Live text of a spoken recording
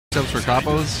matchups for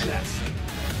combos?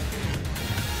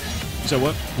 You said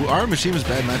what? Are Mishima's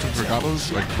bad matchups for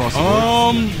combos, like across the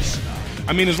board?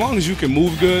 I mean, as long as you can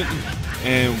move good,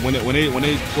 and when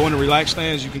they go into relaxed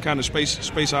stands, you can kind of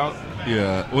space out.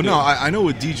 Yeah. Well, no, I know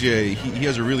with DJ, he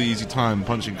has a really easy time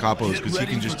punching coppos because he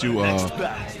can just do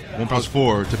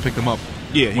 1+4 to pick them up.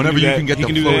 Yeah. Whenever you can get the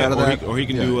float out of that, or he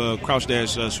can do crouch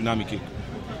dash tsunami kick.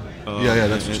 Yeah,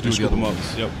 that's what you do the other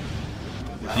ones. Yep.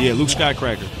 Yeah, Luke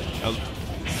Skycracker.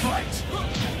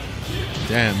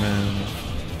 Damn, man.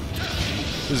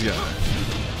 This guy.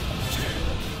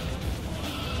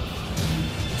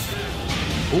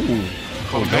 Ooh.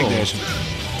 Oh, backdashing.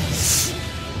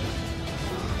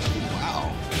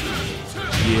 Wow.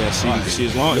 Yeah, see,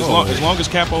 as long as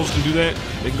capos can do that,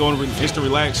 they can go and instant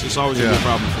relax. It's always a good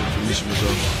problem for Mishima.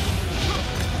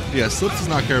 So. Yeah, Slip does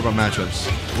not care about matchups.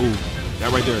 Ooh,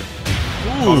 that right there.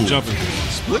 Ooh, him jumping.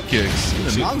 Split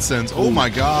kicks. Nonsense. Oh my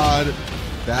god.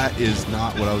 That is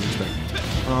not what I was expecting.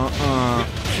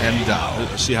 And down.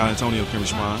 Let's see how Antonio can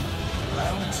respond.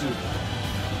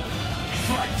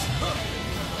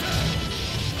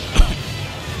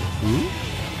 Ooh.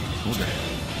 Okay.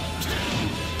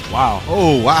 Wow.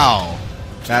 Oh, wow.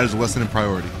 That is a lesson in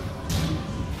priority.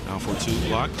 Down for 2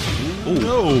 block. Ooh.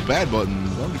 No, bad buttons.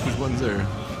 Why don't you push buttons there?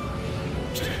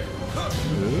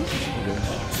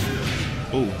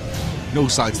 Okay. Ooh. No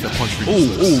sidestep punch for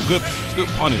Ooh, good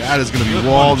punish. That is going to be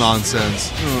wall nonsense.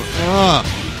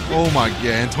 Oh my,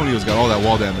 yeah, Antonio's got all that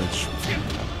wall damage.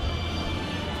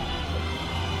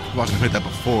 I've watched him hit that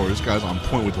before. This guy's on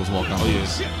point with those wall combos. Oh,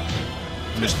 yes.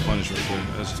 Missed the punish right there.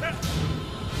 That's...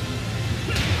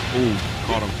 Ooh,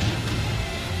 caught him.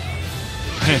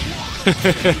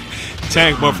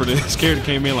 Tag buffer. This character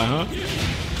came in like, huh?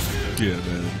 Yeah,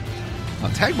 man.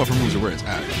 Tag buffer moves are where it's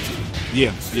at.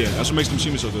 Yeah. That's what makes the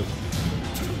Mishima so good.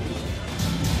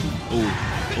 Oh.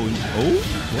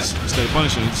 Instead of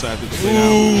punishing, he decided to play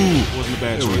down. It wasn't a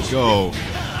bad choice. There we go.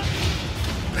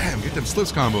 Bam, get them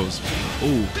slips combos.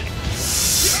 Ooh.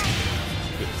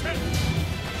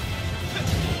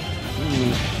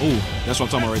 Ooh, that's what I'm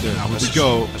talking about right there. Now let's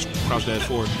go. That's crouch dash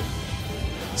forward.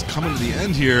 It's coming to the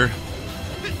end here.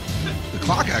 The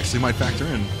clock actually might factor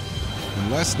in.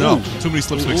 Unless, no, too many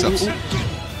slips mix-ups.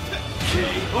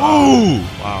 Oh!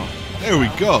 Wow. There we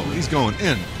go. He's going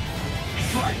in.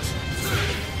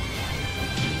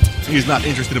 He's not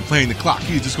interested in playing the clock.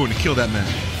 He's just going to kill that man.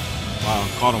 Wow,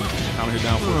 caught him. Counter hit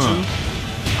down for 2. I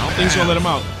don't think he's going to let him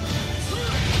out.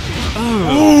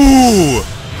 Ooh!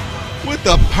 With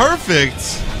the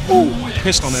perfect. Ooh, he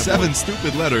pissed on that 7 boy.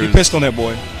 stupid letters. He pissed on that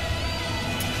boy.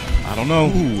 I don't know.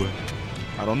 Ooh.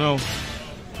 I don't know.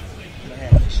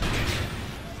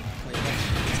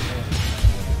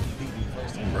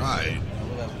 Right.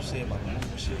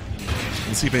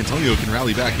 Let's see if Antonio can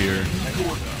rally back here.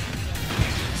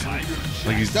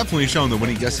 Like, he's definitely shown that when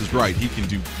he guesses right, he can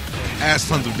do ass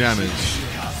tons of damage.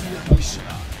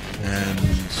 And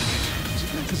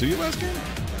did you last game?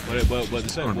 But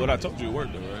what I told you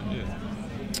worked though, right? Yeah.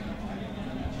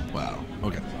 Wow.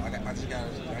 Okay.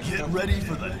 Get ready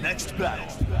for the next battle.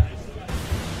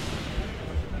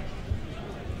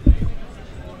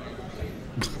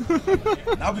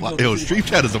 Yo, Stream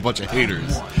Chat is a bunch of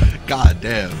haters. God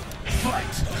damn.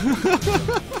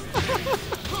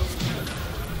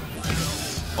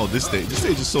 Oh, this stage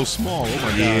is so small. Oh my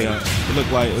god. Yeah, it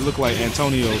looked like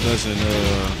Antonio doesn't.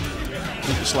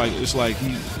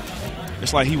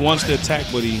 It's like he wants to attack,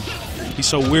 but he's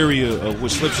so weary of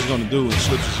what Slips is going to do, and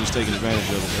Slips is just taking advantage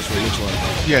of it. That's what it looks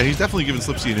like. Yeah, he's definitely giving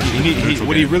Slipsy an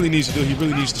what he really needs to do, he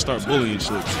really needs to start bullying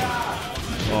Slips.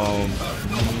 A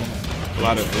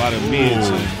lot of mids.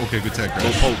 Okay, good tech.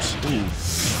 Low pokes.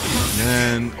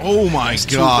 And oh my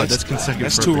god, that's consecutive.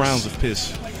 That's perfects. 2 rounds of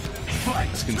piss.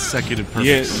 That's consecutive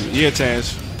perfects. Yeah,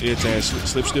 Taz. Yeah, Taz.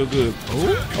 Slip's still good.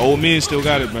 Old mid still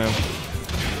got it, man.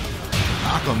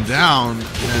 Knock him down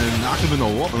and knock him in the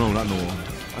wall. No, not in the wall.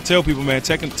 I tell people, man,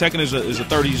 Tekken is a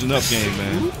 30s and up game,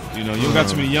 man. You know, you don't got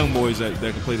too many young boys that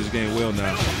can play this game well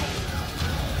now.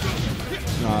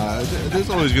 There's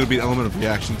always going to be an element of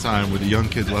reaction time where the young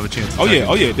kids will have a chance. Oh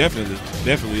yeah,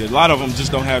 definitely. A lot of them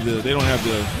just don't have the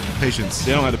patience.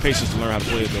 They don't have the patience to learn how to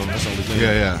play it though. That's all the thing.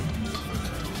 Yeah.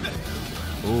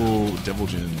 Oh, Devil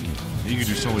Jin. He could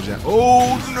do so much damage.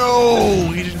 Oh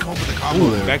no! He didn't come up with the combo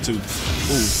there. Back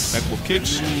with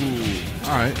kicks.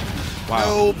 All right. Wow.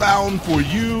 Spellbound for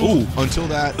you. Until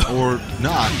that or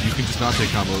not, you can just not take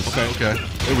combos. Okay.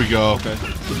 There we go. Okay.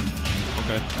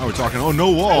 Now we're talking. Oh, no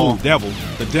wall. Oh, devil.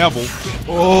 The devil.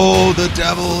 Oh, the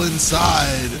devil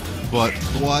inside. But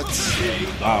what?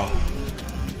 Wow.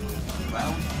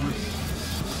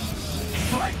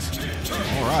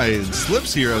 All right,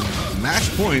 Slips here, a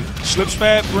match point. Slips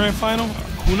Fab Grand Final.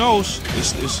 Who knows?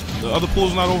 It's the other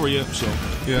pool's not over yet, so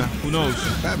yeah. Who knows?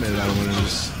 Fab made it out of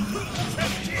winners.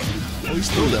 Oh, he's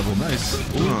still Devil. Nice.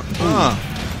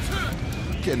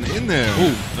 Getting in there.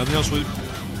 Ooh, nothing else with.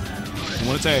 He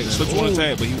want to tag. Slips want to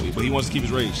tag, but he wants to keep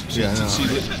his rage. Yeah, no,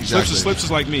 exactly. Slips is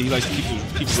like me. He likes to keep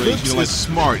his rage. Slips is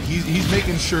smart. He's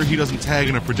making sure he doesn't tag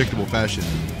in a predictable fashion.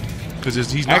 Because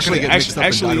he's not going to get mixed up.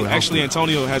 Actually,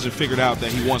 Antonio hasn't figured out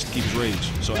that he wants to keep his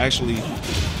rage. So actually,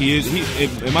 he is.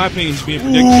 In my opinion, he's being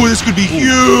predictable. Ooh, this could be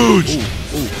huge.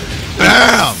 Ooh.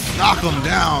 Bam! Knock him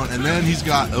down, and then he's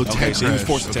got tag so he was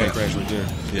forced to tag crash right there.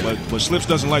 Yeah. But Slips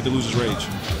doesn't like to lose his rage.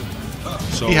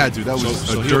 So he had to. That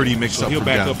was a dirty mix-up. So he'll for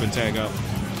back Death. up and tag out.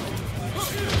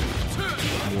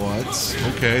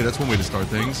 What? Okay, that's one way to start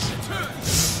things.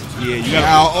 Yeah, you got.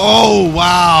 Wow. Oh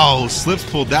wow! Slips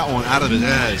pulled that one out of his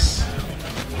ass.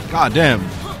 God damn.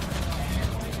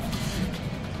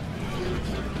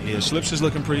 Yeah, Slips is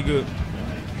looking pretty good.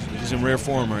 He's in rare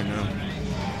form right now.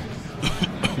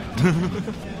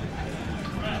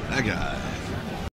 That guy.